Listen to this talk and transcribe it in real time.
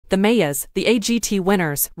The Mayyas, the AGT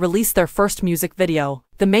winners, released their first music video.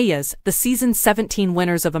 The Mayyas, the season 17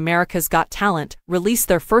 winners of America's Got Talent, released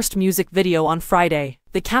their first music video on Friday.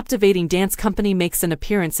 The captivating dance company makes an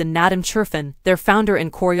appearance in Nadim Churfan, their founder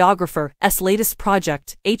and choreographer's latest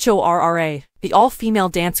project, HORRA. The all-female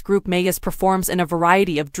dance group Mayyas performs in a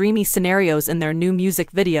variety of dreamy scenarios in their new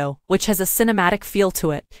music video, which has a cinematic feel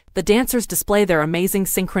to it. The dancers display their amazing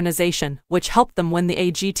synchronization, which helped them win the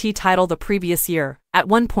AGT title the previous year. At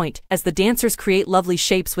one point, as the dancers create lovely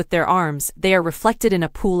shapes with their arms, they are reflected in a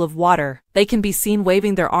pool of water. They can be seen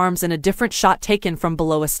waving their arms in a different shot taken from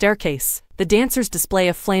below a staircase. The dancers' display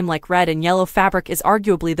of flame-like red and yellow fabric is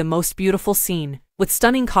arguably the most beautiful scene. With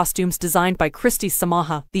stunning costumes designed by Christy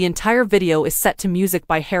Samaha, the entire video is set to music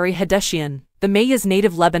by Harry Hadeshian. The Mayyas'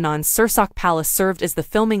 native Lebanon's Sursak Palace served as the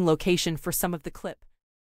filming location for some of the clip.